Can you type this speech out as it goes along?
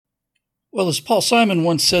Well, as Paul Simon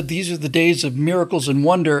once said, these are the days of miracles and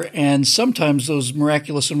wonder, and sometimes those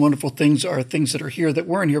miraculous and wonderful things are things that are here that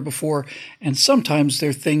weren't here before, and sometimes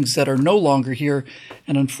they're things that are no longer here.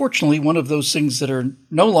 And unfortunately, one of those things that are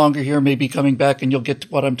no longer here may be coming back, and you'll get to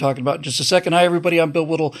what I'm talking about in just a second. Hi, everybody. I'm Bill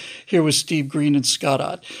Whittle, here with Steve Green and Scott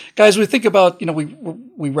Ott. Guys, we think about,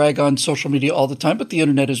 we rag on social media all the time, but the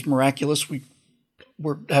internet is miraculous.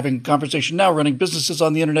 We're having a conversation now, running businesses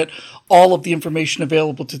on the internet. All of the information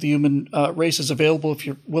available to the human race is available if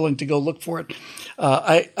you're willing to go look for it.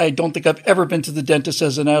 I don't think I've ever been to the dentist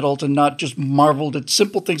as an adult and not just marveled at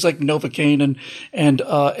simple things like Novocaine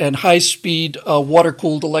and high-speed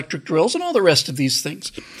water-cooled electric drills and all the rest of these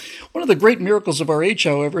things. One of the great miracles of our age,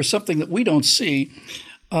 however, is something that we don't see,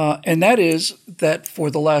 and that is that for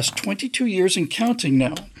the last 22 years and counting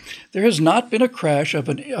now, there has not been a crash of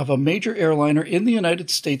a major airliner in the United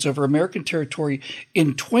States over American territory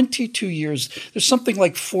in 22 years. There's something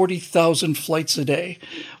like 40,000 flights a day.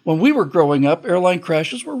 When we were growing up, airline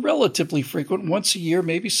crashes were relatively frequent, once a year,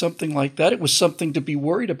 maybe something like that. It was something to be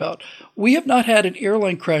worried about. We have not had an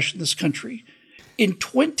airline crash in this country in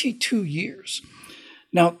 22 years.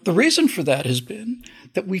 Now, the reason for that has been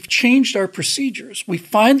that we've changed our procedures. We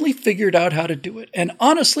finally figured out how to do it. And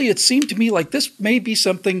honestly, it seemed to me like this may be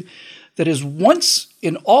something that is once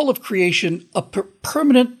in all of creation a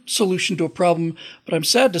permanent solution to a problem. But I'm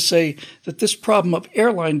sad to say that this problem of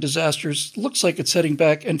airline disasters looks like it's heading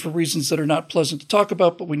back, and for reasons that are not pleasant to talk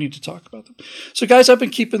about, but we need to talk about them. So guys, I've been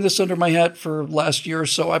keeping this under my hat for last year or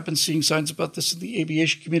so. I've been seeing signs about this in the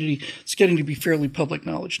aviation community. It's getting to be fairly public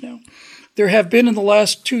knowledge now. There have been in the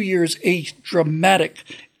last 2 years a dramatic,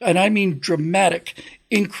 and I mean dramatic,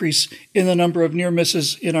 increase in the number of near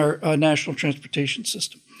misses in our national transportation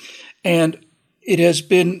system. And it has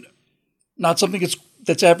been not something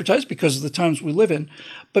that's advertised because of the times we live in,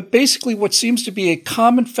 but basically what seems to be a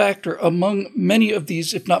common factor among many of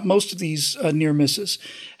these, if not most of these near misses,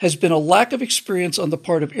 has been a lack of experience on the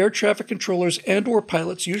part of air traffic controllers and or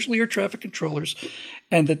pilots, usually air traffic controllers,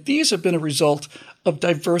 and that these have been a result of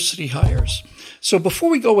diversity hires. So before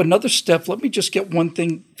we go another step, let me just get one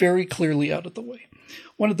thing very clearly out of the way.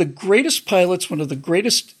 One of the greatest pilots, one of the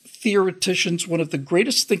greatest theoreticians, one of the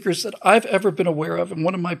greatest thinkers that I've ever been aware of, and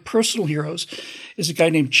one of my personal heroes, is a guy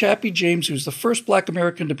named Chappie James, who's the first Black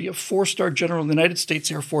American to be a 4-star general in the United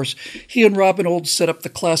States Air Force. He and Robin Olds set up the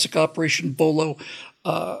classic Operation Bolo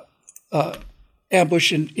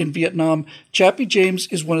ambush in Vietnam. Chappie James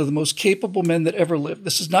is one of the most capable men that ever lived.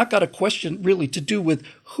 This has not got a question really to do with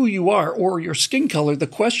who you are or your skin color. The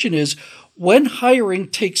question is, when hiring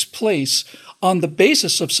takes place on the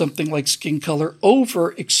basis of something like skin color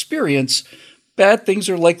over experience, bad things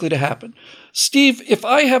are likely to happen. Steve, if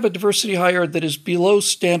I have a diversity hire that is below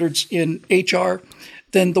standards in HR,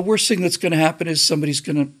 then the worst thing that's going to happen is somebody's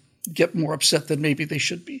going to get more upset than maybe they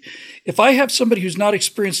should be. If I have somebody who's not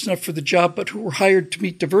experienced enough for the job, but who were hired to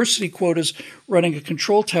meet diversity quotas running a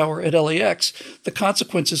control tower at LAX, the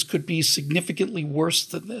consequences could be significantly worse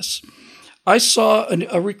than this. I saw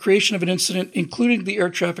a recreation of an incident, including the air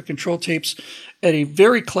traffic control tapes, at a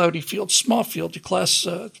very cloudy field, small field,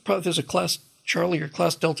 probably there's a Class Charlie or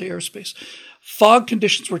Class Delta airspace. Fog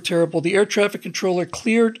conditions were terrible. The air traffic controller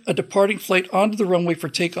cleared a departing flight onto the runway for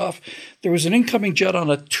takeoff. There was an incoming jet on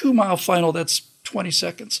a 2-mile final. That's 20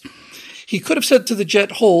 seconds. He could have said to the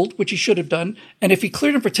jet, hold, which he should have done. And if he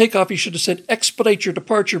cleared him for takeoff, he should have said, expedite your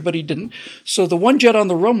departure, but he didn't. So the one jet on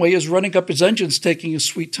the runway is running up his engines, taking his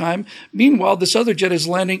sweet time. Meanwhile, this other jet is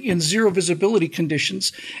landing in zero visibility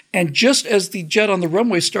conditions. And just as the jet on the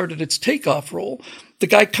runway started its takeoff roll, the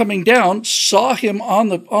guy coming down saw him on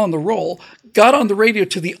the roll, got on the radio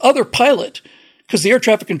to the other pilot, because the air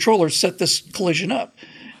traffic controller set this collision up,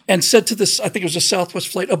 and said to this, I think it was a Southwest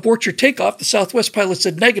flight, abort your takeoff. The Southwest pilot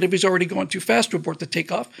said negative. He's already going too fast to abort the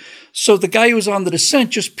takeoff. So the guy who was on the descent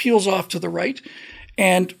just peels off to the right,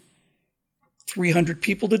 and 300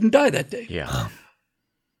 people didn't die that day. Yeah.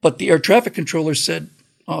 But the air traffic controller said,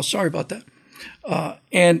 oh, sorry about that.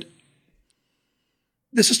 And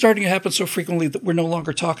this is starting to happen so frequently that we're no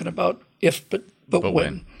longer talking about if, but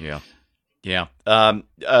when. Yeah. Yeah.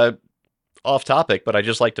 Off topic, but I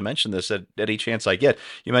just like to mention this at any chance I get.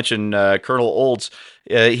 You mentioned Colonel Olds.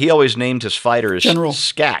 He always named his fighters General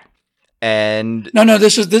Scat. And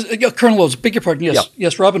this is Colonel Olds. Beg your pardon. Yes, yeah.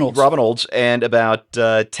 Yes, Robin Olds. Robin Olds. And about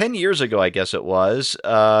 10 years ago, I guess it was,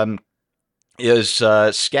 is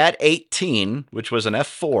Scat 18, which was an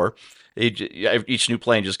F4. Each new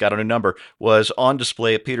plane just got a new number, was on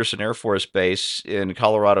display at Peterson Air Force Base in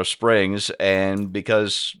Colorado Springs. And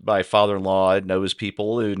because my father-in-law knows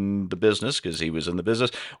people in the business, because he was in the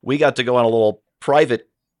business, we got to go on a little private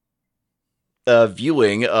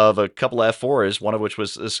viewing of a couple of F4s, one of which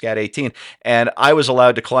was a Scat 18, and I was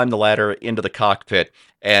allowed to climb the ladder into the cockpit,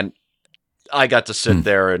 and I got to sit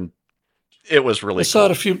there, and it was really saw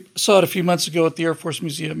cool. it a few months ago at the Air Force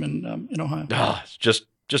Museum in Ohio. It's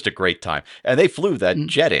just a great time, and they flew that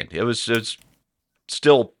jet in. It was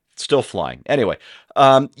still flying. Anyway,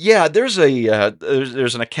 there's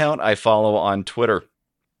an account I follow on Twitter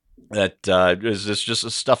that is just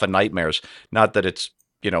a stuff of nightmares. Not that it's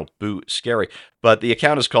boo scary, but the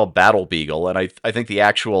account is called Battle Beagle, and I think the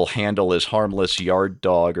actual handle is Harmless Yard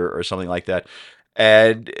Dog or something like that.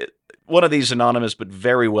 And one of these anonymous but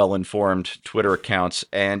very well informed Twitter accounts,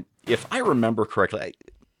 and if I remember correctly,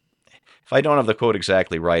 if I don't have the quote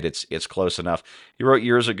exactly right, it's close enough. He wrote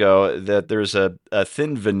years ago that there's a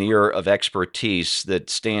thin veneer of expertise that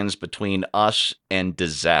stands between us and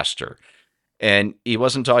disaster. And he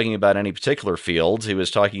wasn't talking about any particular fields. He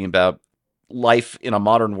was talking about life in a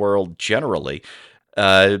modern world generally.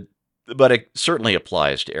 But it certainly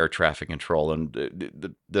applies to air traffic control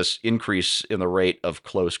and this increase in the rate of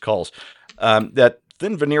close calls. That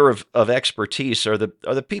thin veneer of expertise are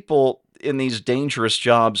the people in these dangerous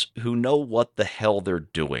jobs who know what the hell they're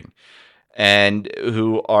doing and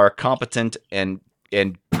who are competent and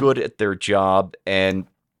good at their job, and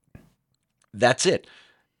that's it.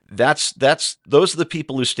 Those are the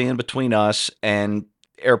people who stand between us and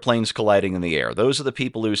airplanes colliding in the air. Those are the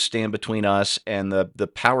people who stand between us and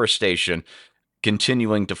the power station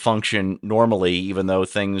continuing to function normally, even though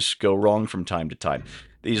things go wrong from time to time.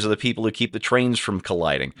 These are the people who keep the trains from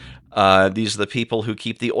colliding. These are the people who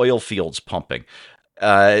keep the oil fields pumping.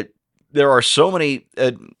 There are so many,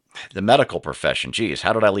 the medical profession, geez,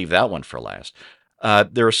 how did I leave that one for last?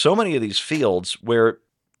 There are so many of these fields where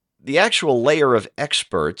the actual layer of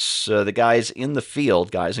experts, the guys in the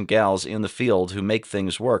field, guys and gals in the field who make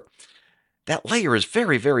things work, that layer is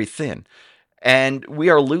very, very thin. And we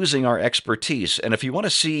are losing our expertise. And if you want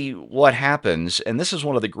to see what happens, and this is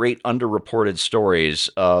one of the great underreported stories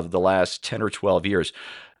of the last 10 or 12 years,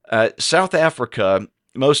 South Africa,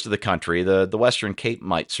 most of the country, the Western Cape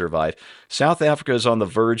might survive. South Africa is on the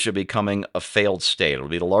verge of becoming a failed state. It'll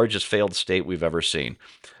be the largest failed state we've ever seen.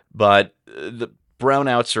 But the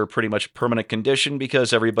brownouts are pretty much a permanent condition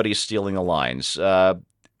because everybody's stealing the lines.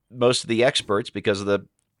 Most of the experts, because of the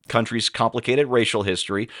country's complicated racial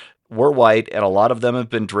history, were white, and a lot of them have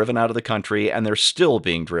been driven out of the country, and they're still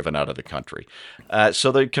being driven out of the country.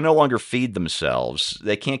 So they can no longer feed themselves.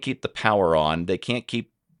 They can't keep the power on. They can't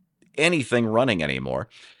keep anything running anymore.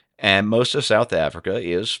 And most of South Africa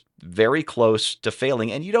is very close to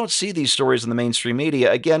failing. And you don't see these stories in the mainstream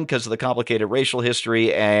media, again, because of the complicated racial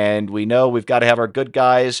history. And we know we've got to have our good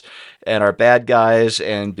guys and our bad guys.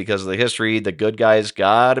 And because of the history, the good guys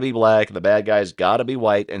got to be black and the bad guys got to be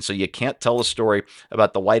white. And so you can't tell a story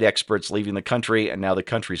about the white experts leaving the country and now the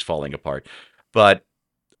country's falling apart. But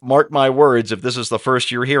mark my words, if this is the first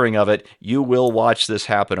you're hearing of it, you will watch this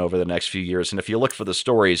happen over the next few years. And if you look for the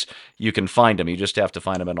stories, you can find them. You just have to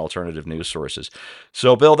find them in alternative news sources.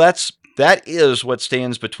 So, Bill, that is what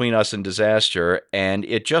stands between us and disaster. And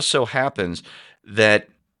it just so happens that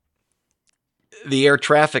the air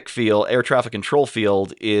traffic control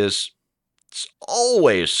field is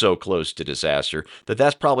always so close to disaster that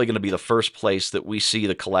that's probably going to be the first place that we see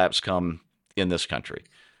the collapse come in this country.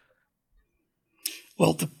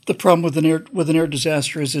 Well, the problem with an air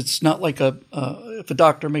disaster is it's not like if a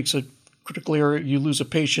doctor makes a critical error, you lose a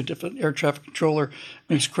patient. If an air traffic controller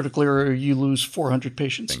makes a critical error, you lose 400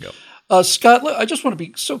 patients. Bingo. Scott, I just want to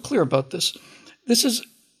be so clear about this. This is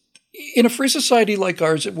in a free society like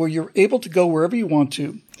ours, where you're able to go wherever you want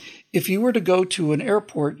to. If you were to go to an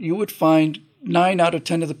airport, you would find 9 out of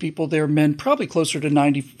 10 of the people there men, probably closer to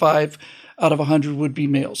 95 out of 100 would be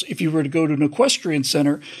males. If you were to go to an equestrian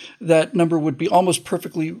center, that number would be almost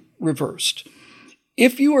perfectly reversed.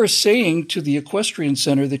 If you are saying to the equestrian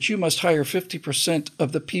center that you must hire 50%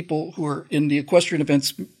 of the people who are in the equestrian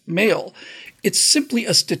events male, it's simply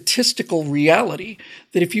a statistical reality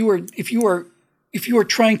that if you are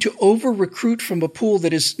trying to over-recruit from a pool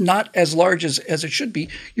that is not as large as it should be,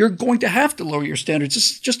 you're going to have to lower your standards.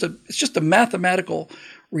 It's just a mathematical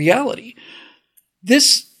reality.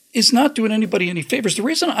 This is not doing anybody any favors. The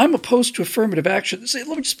reason I'm opposed to affirmative action, I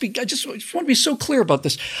just want to be so clear about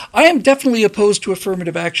this. I am definitely opposed to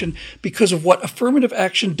affirmative action because of what affirmative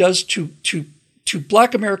action does to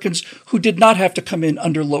Black Americans who did not have to come in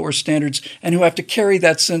under lower standards and who have to carry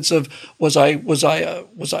that sense of was I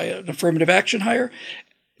an affirmative action hire?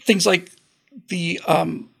 Things like the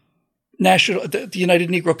United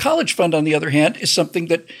Negro College Fund, on the other hand, is something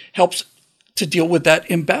that helps to deal with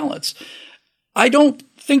that imbalance. I don't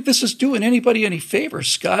think this is doing anybody any favors,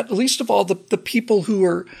 Scott. Least of all the people who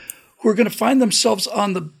are going to find themselves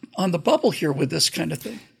on the bubble here with this kind of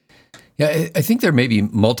thing. Yeah, I think there may be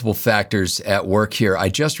multiple factors at work here. I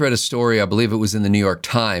just read a story, I believe it was in the New York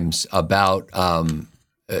Times, about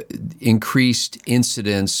increased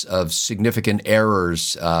incidents of significant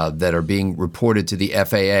errors that are being reported to the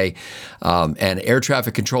FAA. And air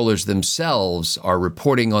traffic controllers themselves are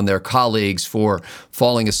reporting on their colleagues for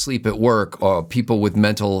falling asleep at work, or people with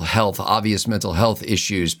obvious mental health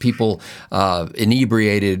issues, people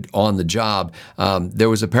inebriated on the job. There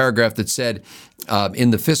was a paragraph that said, in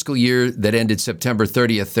the fiscal year that ended September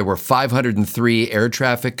 30th, there were 503 air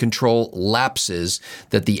traffic control lapses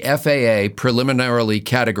that the FAA preliminarily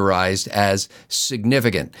categorized as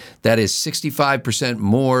significant. That is 65%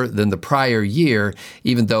 more than the prior year,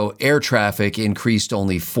 even though air traffic increased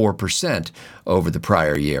only 4% over the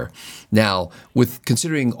prior year. Now, with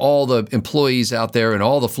considering all the employees out there and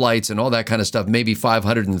all the flights and all that kind of stuff, maybe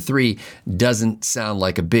 503 doesn't sound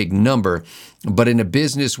like a big number. But in a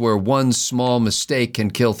business where one small mistake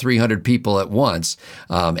can kill 300 people at once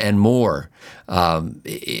and more,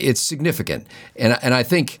 it's significant. And I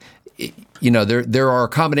think, there are a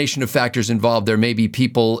combination of factors involved. There may be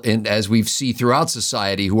people, as we see throughout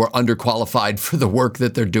society, who are underqualified for the work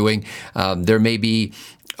that they're doing. There may be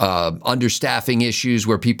understaffing issues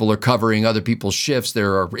where people are covering other people's shifts.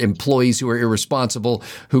 There are employees who are irresponsible,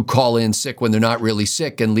 who call in sick when they're not really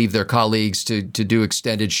sick and leave their colleagues to do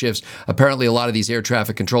extended shifts. Apparently, a lot of these air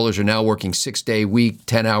traffic controllers are now working 6-day week,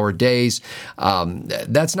 10-hour days.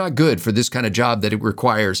 That's not good for this kind of job that it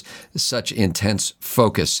requires such intense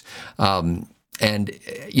focus. And,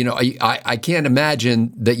 I can't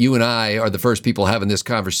imagine that you and I are the first people having this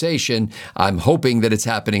conversation. I'm hoping that it's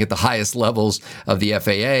happening at the highest levels of the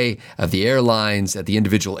FAA, of the airlines, at the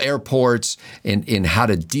individual airports, in how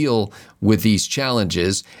to deal with these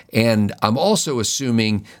challenges. And I'm also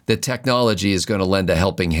assuming that technology is going to lend a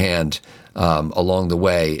helping hand along the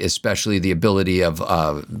way, especially the ability of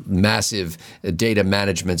massive data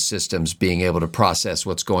management systems being able to process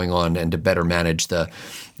what's going on and to better manage the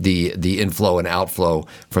inflow and outflow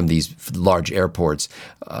from these large airports.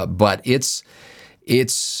 But it's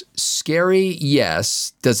scary,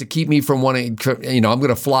 yes. Does it keep me from wanting, I'm going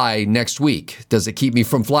to fly next week. Does it keep me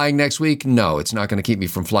from flying next week? No, it's not going to keep me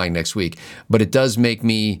from flying next week. But it does make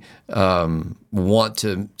me want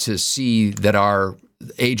to see that our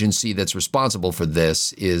agency that's responsible for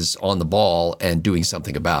this is on the ball and doing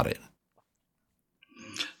something about it.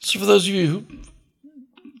 So for those of you,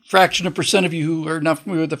 fraction of percent of you who are not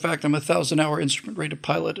familiar with the fact I'm a 1,000-hour instrument-rated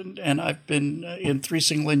pilot, and I've been in 3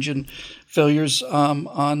 single-engine failures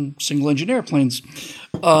on single-engine airplanes.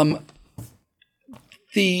 My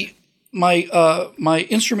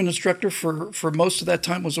instrument instructor for most of that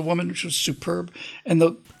time was a woman, which was superb.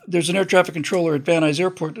 And there's an air traffic controller at Van Nuys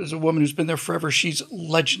Airport. There's a woman who's been there forever. She's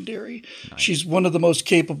legendary. Nice. She's one of the most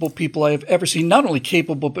capable people I have ever seen. Not only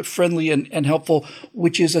capable, but friendly and helpful,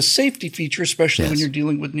 which is a safety feature, especially when you're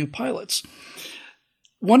dealing with new pilots.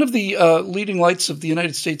 One of the leading lights of the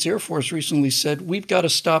United States Air Force recently said, we've got to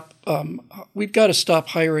stop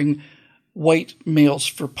hiring white males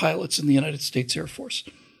for pilots in the United States Air Force.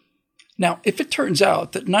 Now, if it turns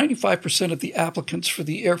out that 95% of the applicants for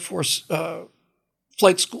the Air Force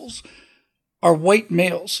flight schools are white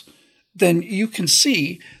males, then you can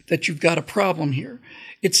see that you've got a problem here.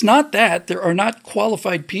 It's not that there are not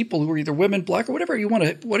qualified people who are either women, black, or whatever you want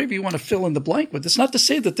to fill in the blank with. It's not to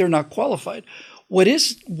say that they're not qualified. What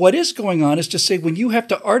is going on is to say when you have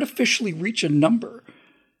to artificially reach a number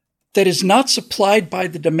that is not supplied by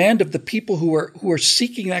the demand of the people who are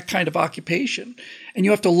seeking that kind of occupation, and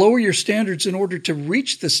you have to lower your standards in order to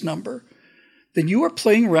reach this number, then you are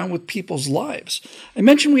playing around with people's lives. I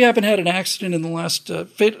mentioned we haven't had an accident in the last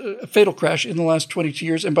fatal crash in the last 22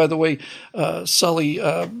 years. And by the way, Sully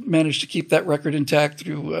managed to keep that record intact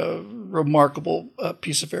through a remarkable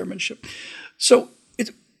piece of airmanship. So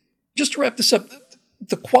just to wrap this up,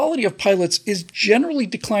 the quality of pilots is generally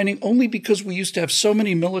declining only because we used to have so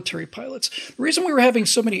many military pilots. The reason we were having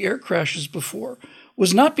so many air crashes before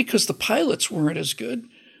was not because the pilots weren't as good.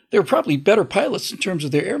 They were probably better pilots in terms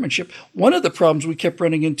of their airmanship. One of the problems we kept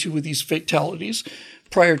running into with these fatalities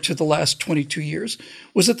prior to the last 22 years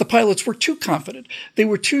was that the pilots were too confident. They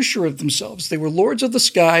were too sure of themselves. They were lords of the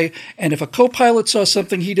sky, and if a co-pilot saw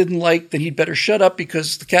something he didn't like, then he'd better shut up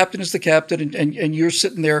because the captain is the captain, and you're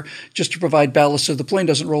sitting there just to provide ballast so the plane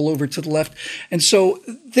doesn't roll over to the left. And so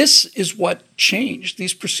this is what changed.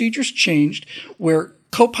 These procedures changed where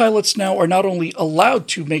co-pilots now are not only allowed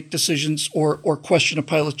to make decisions or question a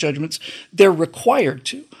pilot's judgments, they're required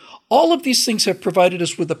to. All of these things have provided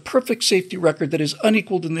us with a perfect safety record that is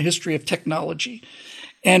unequaled in the history of technology.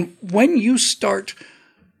 And when you start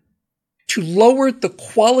to lower the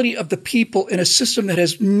quality of the people in a system that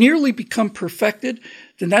has nearly become perfected,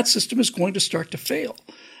 then that system is going to start to fail.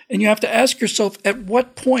 And you have to ask yourself, at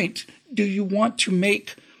what point do you want to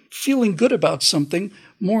make feeling good about something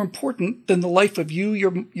more important than the life of you,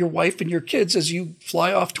 your wife, and your kids as you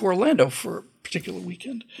fly off to Orlando for a particular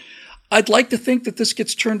weekend? I'd like to think that this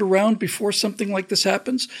gets turned around before something like this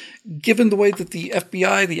happens, given the way that the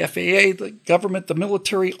FBI, the FAA, the government, the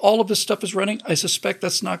military, all of this stuff is running. I suspect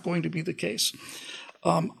that's not going to be the case.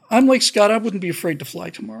 I'm like Scott, I wouldn't be afraid to fly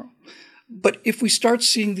tomorrow. But if we start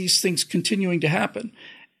seeing these things continuing to happen,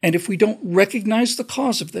 and if we don't recognize the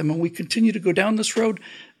cause of them and we continue to go down this road,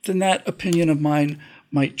 then that opinion of mine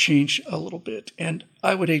might change a little bit. And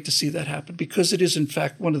I would hate to see that happen because it is, in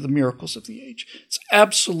fact, one of the miracles of the age. It's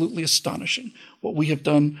absolutely astonishing what we have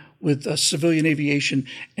done with civilian aviation.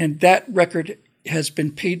 And that record has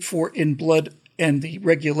been paid for in blood, and the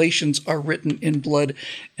regulations are written in blood.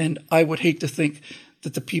 And I would hate to think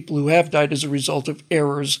that the people who have died as a result of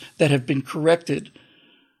errors that have been corrected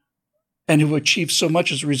and who achieved so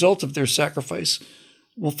much as a result of their sacrifice,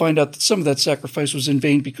 we'll find out that some of that sacrifice was in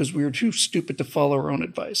vain because we were too stupid to follow our own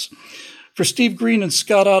advice. For Steve Green and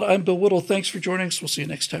Scott Ott, I'm Bill Whittle. Thanks for joining us. We'll see you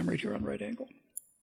next time right here on Right Angle.